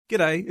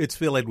G'day, it's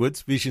Phil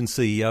Edwards, Vision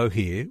CEO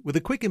here, with a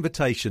quick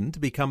invitation to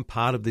become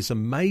part of this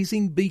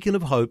amazing beacon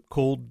of hope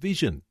called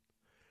Vision.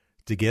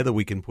 Together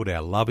we can put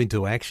our love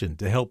into action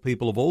to help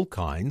people of all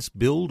kinds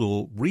build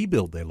or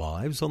rebuild their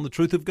lives on the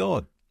truth of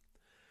God.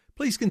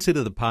 Please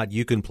consider the part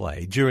you can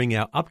play during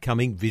our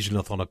upcoming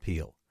Visionathon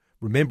appeal,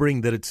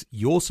 remembering that it's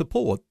your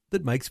support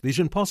that makes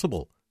Vision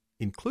possible,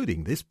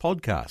 including this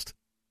podcast.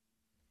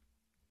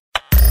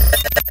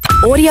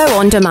 Audio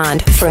on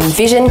demand from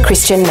Vision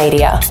Christian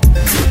Media.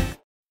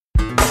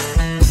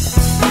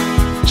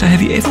 So have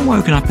you ever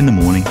woken up in the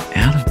morning,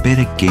 out of bed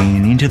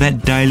again, into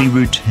that daily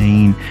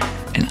routine,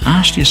 and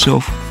asked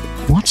yourself,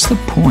 what's the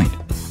point?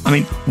 I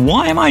mean,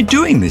 why am I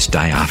doing this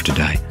day after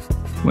day?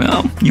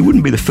 Well, you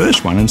wouldn't be the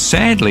first one, and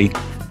sadly,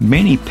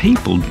 many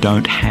people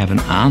don't have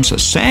an answer.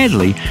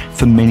 Sadly,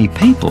 for many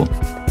people,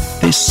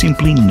 there's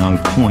simply no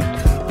point.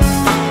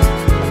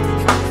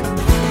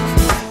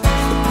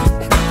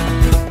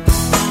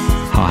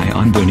 Hi,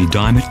 I'm Bernie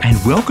Diamond, and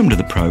welcome to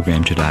the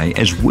program today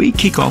as we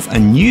kick off a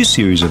new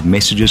series of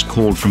messages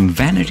called From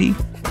Vanity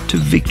to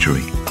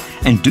Victory.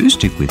 And do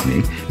stick with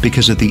me,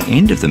 because at the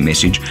end of the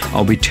message,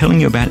 I'll be telling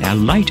you about our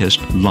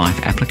latest life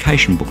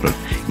application booklet.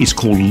 It's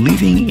called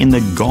Living in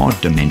the God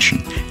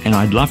Dimension, and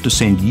I'd love to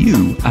send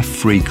you a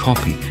free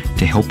copy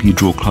to help you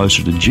draw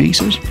closer to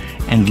Jesus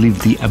and live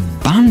the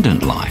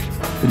abundant life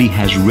that He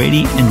has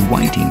ready and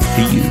waiting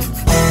for you.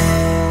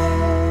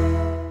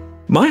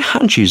 My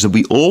hunch is that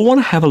we all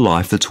want to have a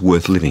life that's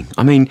worth living.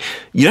 I mean,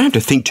 you don't have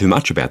to think too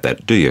much about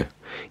that, do you?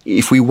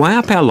 If we weigh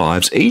up our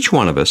lives, each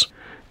one of us,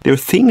 there are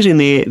things in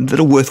there that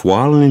are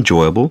worthwhile and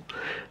enjoyable.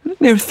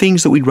 There are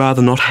things that we'd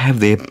rather not have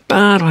there,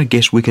 but I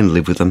guess we can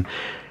live with them.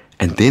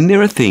 And then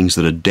there are things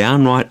that are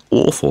downright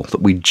awful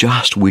that we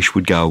just wish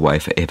would go away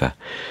forever.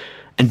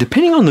 And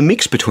depending on the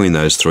mix between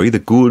those three, the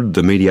good,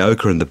 the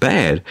mediocre and the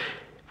bad,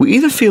 we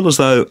either feel as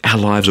though our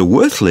lives are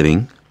worth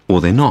living or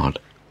they're not.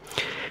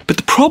 But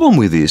the problem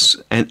with this,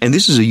 and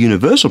this is a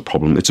universal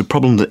problem, it's a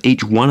problem that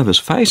each one of us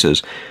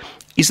faces,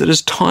 is that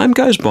as time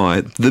goes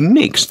by, the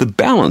mix, the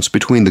balance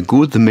between the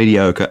good, the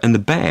mediocre and the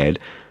bad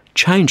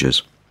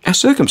changes. Our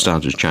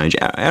circumstances change,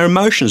 our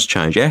emotions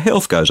change, our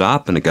health goes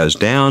up and it goes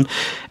down,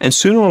 and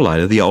sooner or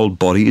later the old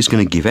body is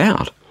going to give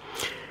out.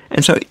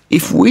 And so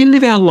if we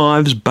live our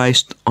lives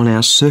based on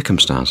our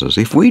circumstances,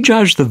 if we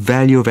judge the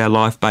value of our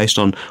life based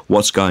on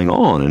what's going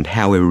on and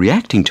how we're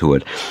reacting to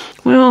it,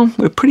 well,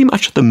 we're pretty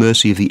much at the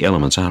mercy of the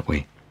elements, aren't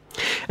we?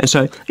 And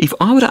so if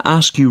I were to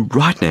ask you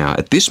right now,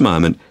 at this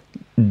moment,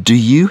 do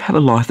you have a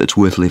life that's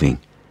worth living?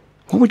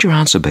 What would your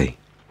answer be?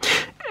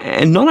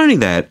 And not only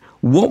that,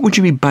 what would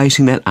you be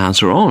basing that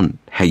answer on?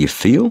 How you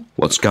feel?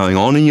 What's going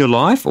on in your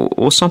life?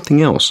 Or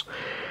something else?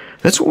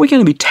 That's what we're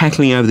going to be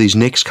tackling over these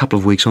next couple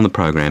of weeks on the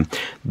program.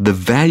 The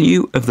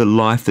value of the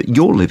life that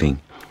you're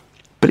living,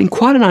 but in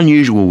quite an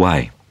unusual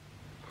way.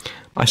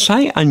 I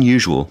say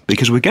unusual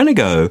because we're going to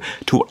go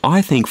to what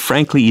I think,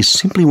 frankly, is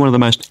simply one of the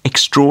most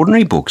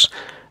extraordinary books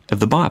of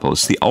the Bible.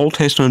 It's the Old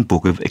Testament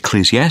book of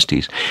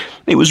Ecclesiastes.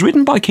 It was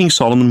written by King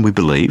Solomon, we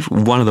believe,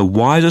 one of the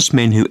wisest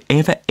men who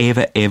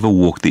ever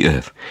walked the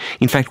earth.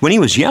 In fact, when he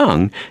was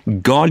young,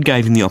 God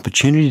gave him the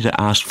opportunity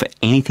to ask for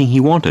anything he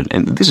wanted,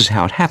 and this is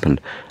how it happened.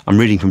 I'm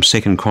reading from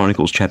 2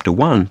 Chronicles chapter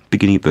 1,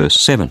 beginning at verse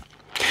 7.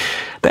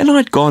 That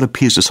night God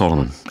appears to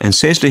Solomon and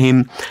says to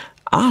him,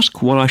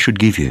 "Ask what I should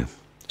give you."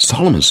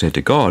 Solomon said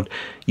to God,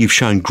 "You've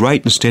shown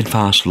great and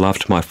steadfast love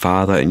to my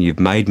father, and you've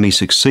made me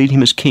succeed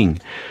him as king.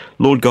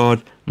 Lord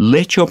God,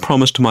 let your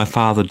promise to my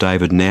father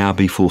David now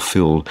be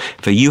fulfilled,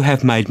 for you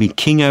have made me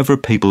king over a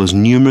people as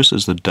numerous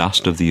as the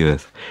dust of the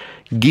earth.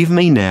 Give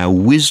me now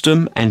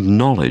wisdom and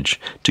knowledge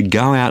to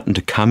go out and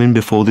to come in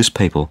before this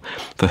people,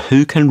 for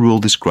who can rule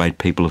this great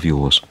people of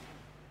yours?"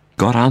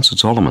 God answered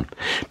Solomon,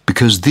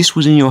 "Because this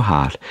was in your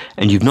heart,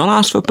 and you've not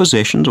asked for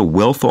possessions or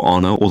wealth or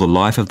honour or the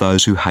life of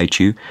those who hate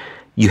you,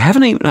 you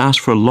haven't even asked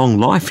for a long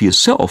life for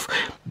yourself,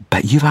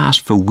 but you've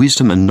asked for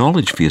wisdom and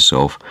knowledge for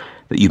yourself,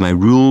 that you may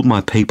rule my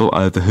people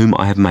over whom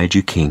I have made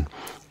you king.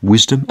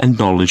 Wisdom and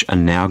knowledge are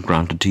now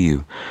granted to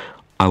you.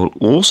 I will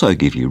also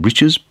give you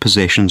riches,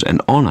 possessions,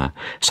 and honour,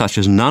 such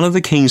as none of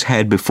the kings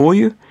had before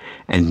you,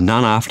 and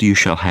none after you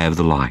shall have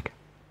the like."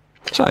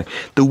 So,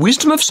 the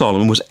wisdom of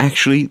Solomon was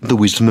actually the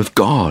wisdom of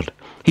God.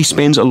 He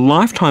spends a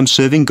lifetime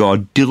serving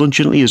God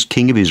diligently as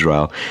king of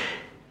Israel,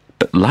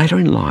 but later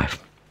in life,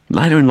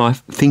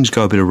 things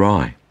go a bit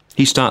awry.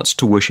 He starts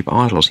to worship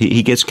idols.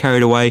 He gets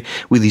carried away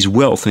with his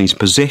wealth and his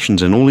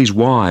possessions and all his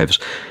wives.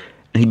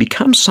 And he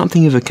becomes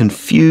something of a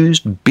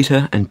confused,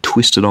 bitter and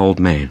twisted old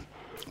man.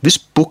 This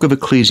book of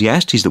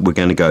Ecclesiastes that we're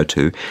going to go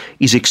to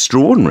is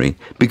extraordinary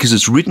because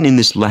it's written in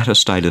this latter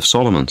state of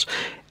Solomon's.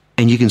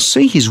 And you can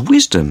see his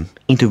wisdom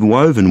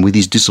interwoven with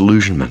his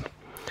disillusionment.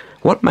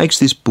 What makes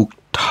this book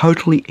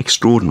totally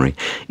extraordinary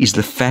is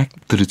the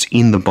fact that it's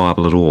in the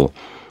Bible at all.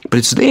 But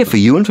it's there for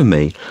you and for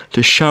me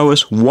to show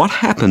us what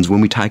happens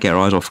when we take our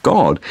eyes off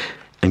God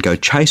and go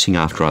chasing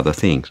after other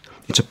things.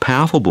 It's a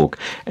powerful book,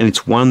 and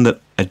it's one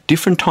that at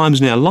different times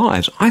in our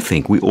lives, I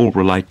think we all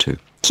relate to.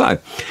 So,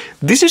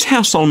 this is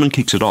how Solomon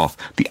kicks it off.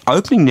 The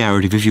opening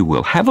narrative, if you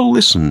will. Have a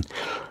listen.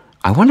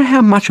 I wonder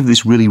how much of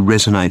this really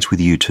resonates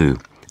with you too.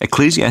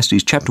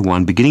 Ecclesiastes chapter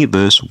 1, beginning at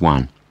verse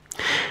 1.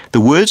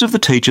 The words of the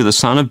teacher, the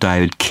son of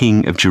David,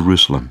 king of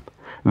Jerusalem.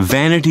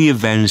 Vanity of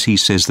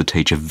vanities, says the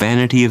teacher,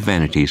 vanity of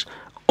vanities.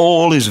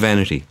 All is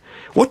vanity.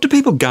 What do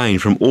people gain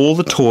from all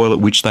the toil at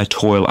which they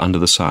toil under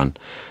the sun?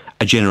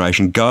 A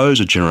generation goes,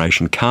 a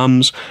generation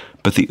comes,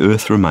 but the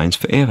earth remains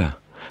forever.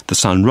 The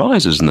sun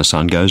rises and the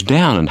sun goes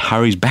down and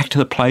hurries back to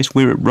the place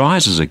where it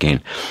rises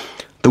again.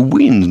 The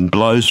wind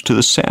blows to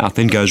the south,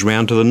 then goes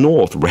round to the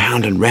north.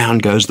 Round and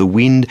round goes the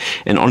wind,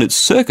 and on its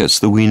circuits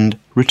the wind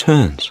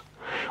returns.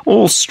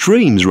 All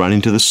streams run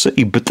into the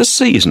sea, but the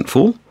sea isn't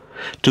full.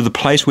 To the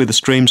place where the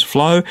streams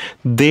flow,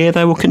 there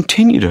they will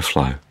continue to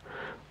flow.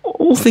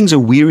 All things are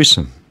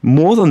wearisome.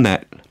 More than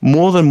that,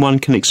 more than one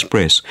can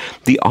express.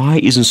 The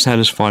eye isn't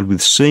satisfied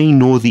with seeing,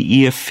 nor the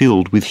ear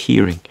filled with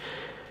hearing.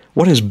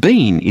 What has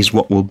been is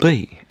what will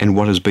be, and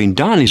what has been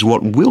done is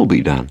what will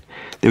be done.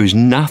 There is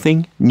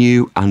nothing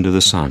new under the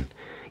sun.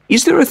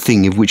 Is there a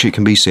thing of which it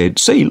can be said,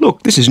 "See,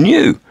 look, this is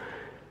new"?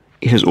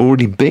 It has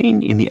already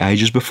been in the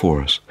ages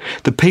before us.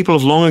 The people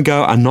of long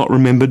ago are not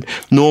remembered,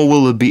 nor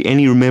will there be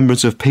any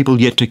remembrance of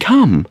people yet to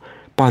come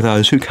by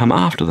those who come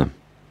after them.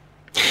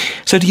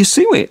 So do you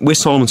see where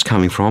Solomon's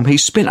coming from? He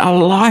spent a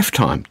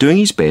lifetime doing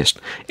his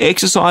best,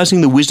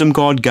 exercising the wisdom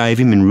God gave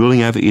him in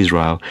ruling over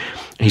Israel.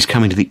 He's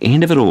coming to the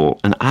end of it all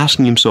and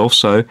asking himself,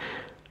 so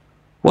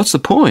what's the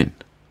point?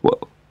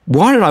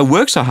 Why did I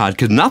work so hard?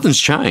 Because nothing's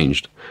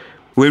changed.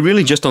 We're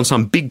really just on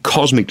some big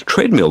cosmic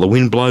treadmill. The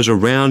wind blows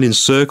around in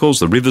circles,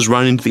 the rivers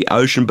run into the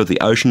ocean, but the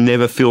ocean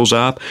never fills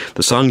up.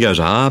 The sun goes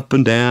up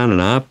and down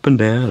and up and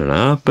down and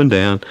up and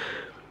down.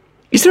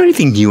 Is there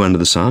anything new under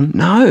the sun?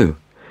 No.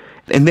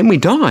 And then we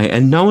die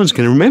and no one's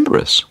going to remember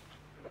us.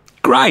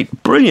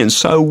 Great, brilliant.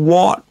 So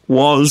what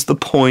was the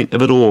point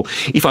of it all?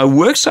 If I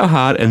worked so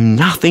hard and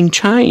nothing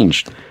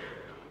changed.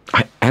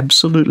 I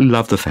absolutely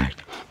love the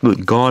fact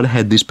that God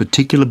had this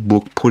particular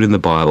book put in the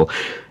Bible,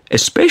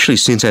 especially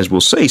since, as we'll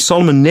see,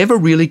 Solomon never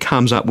really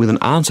comes up with an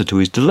answer to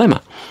his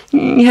dilemma.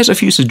 He has a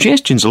few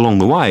suggestions along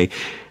the way,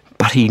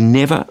 but he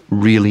never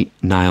really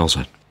nails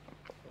it.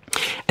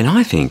 And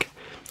I think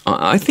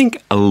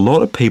a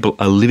lot of people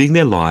are living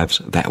their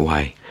lives that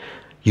way.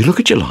 You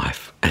look at your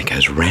life and it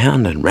goes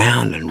round and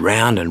round and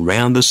round and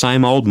round the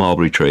same old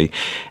mulberry tree,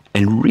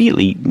 and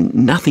really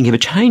nothing ever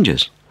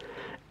changes.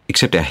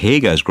 Except our hair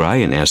goes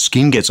grey and our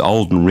skin gets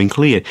old and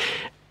wrinkly,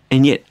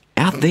 and yet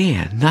out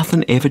there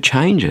nothing ever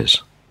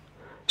changes.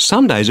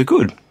 Some days are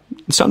good,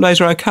 some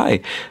days are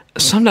okay,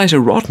 some days are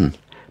rotten.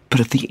 But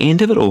at the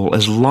end of it all,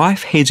 as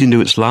life heads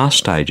into its last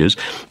stages,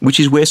 which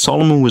is where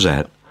Solomon was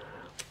at,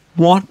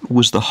 what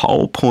was the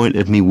whole point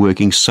of me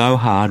working so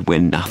hard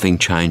when nothing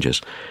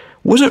changes?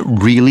 Was it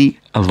really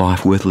a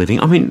life worth living?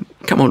 I mean,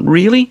 come on,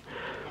 really?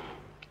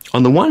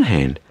 On the one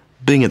hand,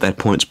 being at that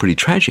point is pretty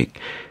tragic.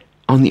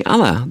 On the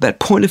other, that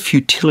point of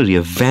futility,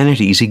 of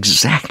vanity, is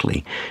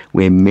exactly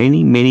where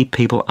many, many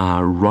people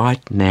are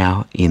right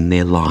now in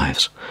their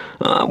lives.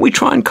 We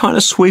try and kind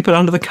of sweep it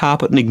under the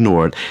carpet and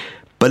ignore it,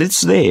 but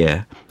it's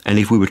there. And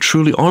if we were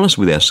truly honest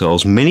with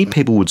ourselves, many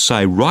people would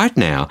say right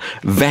now,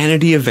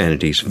 vanity of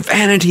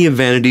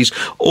vanities,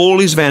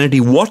 all is vanity.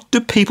 What do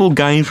people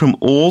gain from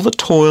all the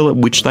toil at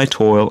which they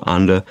toil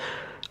under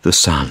the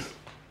sun?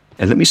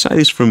 And let me say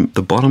this from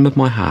the bottom of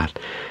my heart.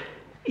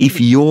 If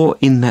you're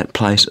in that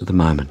place at the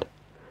moment,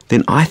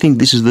 then I think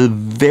this is the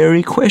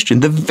very question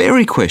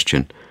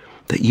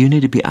that you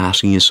need to be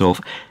asking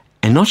yourself,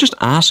 and not just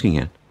asking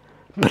it,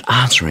 but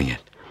answering it.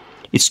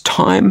 It's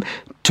time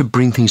to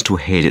bring things to a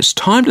head. It's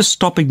time to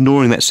stop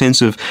ignoring that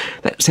sense of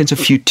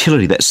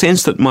futility, that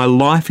sense that my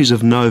life is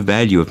of no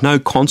value, of no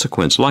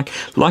consequence, like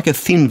a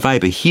thin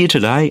vapour, here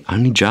today,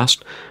 only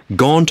just,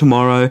 gone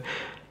tomorrow,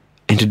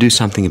 and to do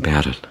something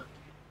about it.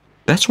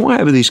 That's why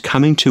over these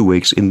coming 2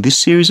 weeks in this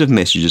series of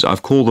messages,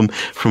 I've called them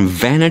From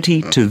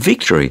Vanity to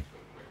Victory.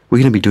 We're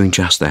going to be doing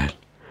just that.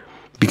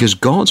 Because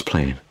God's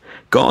plan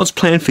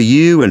for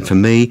you and for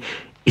me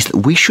is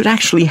that we should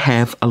actually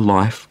have a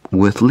life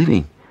worth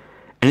living.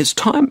 And it's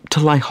time to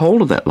lay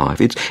hold of that life.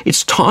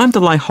 It's time to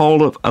lay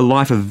hold of a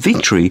life of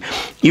victory,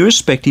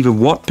 irrespective of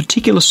what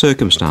particular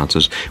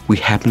circumstances we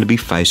happen to be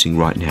facing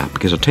right now.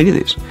 Because I'll tell you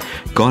this,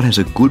 God has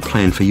a good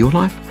plan for your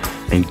life,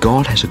 and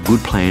God has a good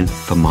plan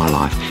for my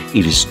life.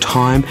 It is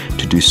time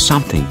to do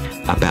something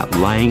about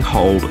laying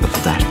hold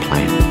of that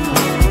plan.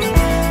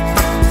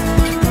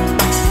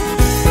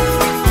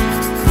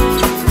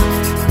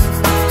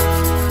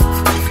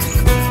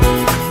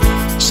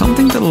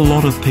 Something that a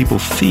lot of people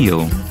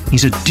feel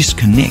is a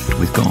disconnect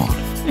with God.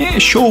 Yeah,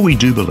 sure, we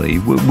do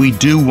believe, we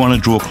do want to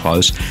draw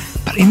close,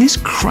 but in this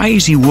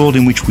crazy world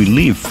in which we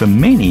live, for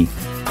many,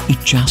 it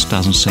just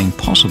doesn't seem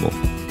possible.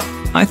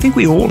 I think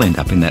we all end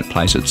up in that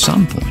place at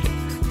some point,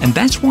 and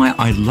that's why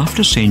I'd love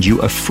to send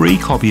you a free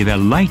copy of our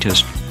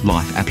latest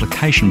life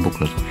application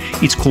booklet.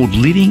 It's called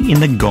Living in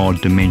the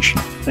God Dimension.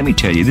 Let me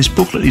tell you, this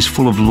booklet is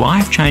full of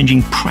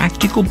life-changing,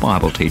 practical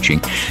Bible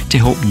teaching to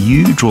help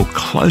you draw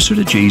closer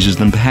to Jesus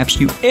than perhaps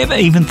you ever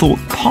even thought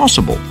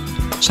possible,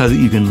 so that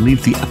you can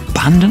live the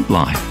abundant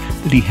life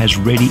that He has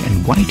ready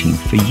and waiting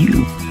for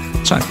you.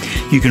 So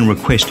you can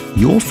request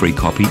your free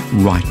copy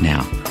right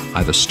now.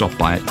 Either stop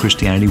by at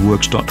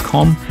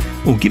christianityworks.com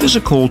or give us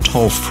a call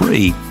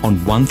toll-free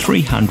on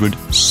 1300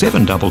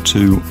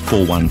 722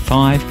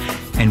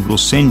 415 and we'll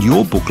send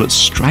your booklet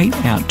straight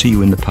out to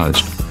you in the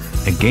post.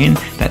 Again,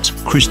 that's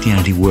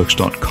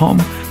christianityworks.com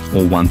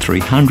or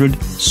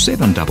 1300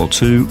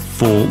 722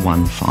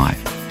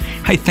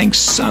 415. Hey, thanks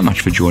so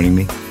much for joining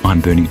me.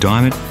 I'm Bernie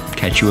Diamond.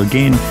 Catch you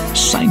again,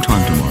 same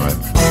time tomorrow,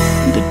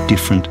 with a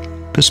different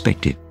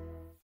perspective.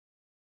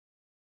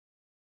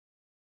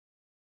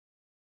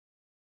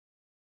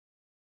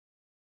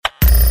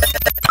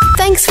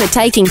 Thanks for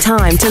taking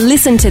time to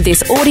listen to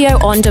this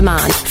audio on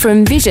demand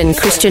from Vision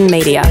Christian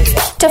Media.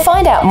 To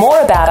find out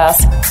more about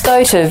us,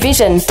 go to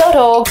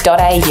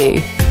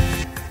vision.org.au.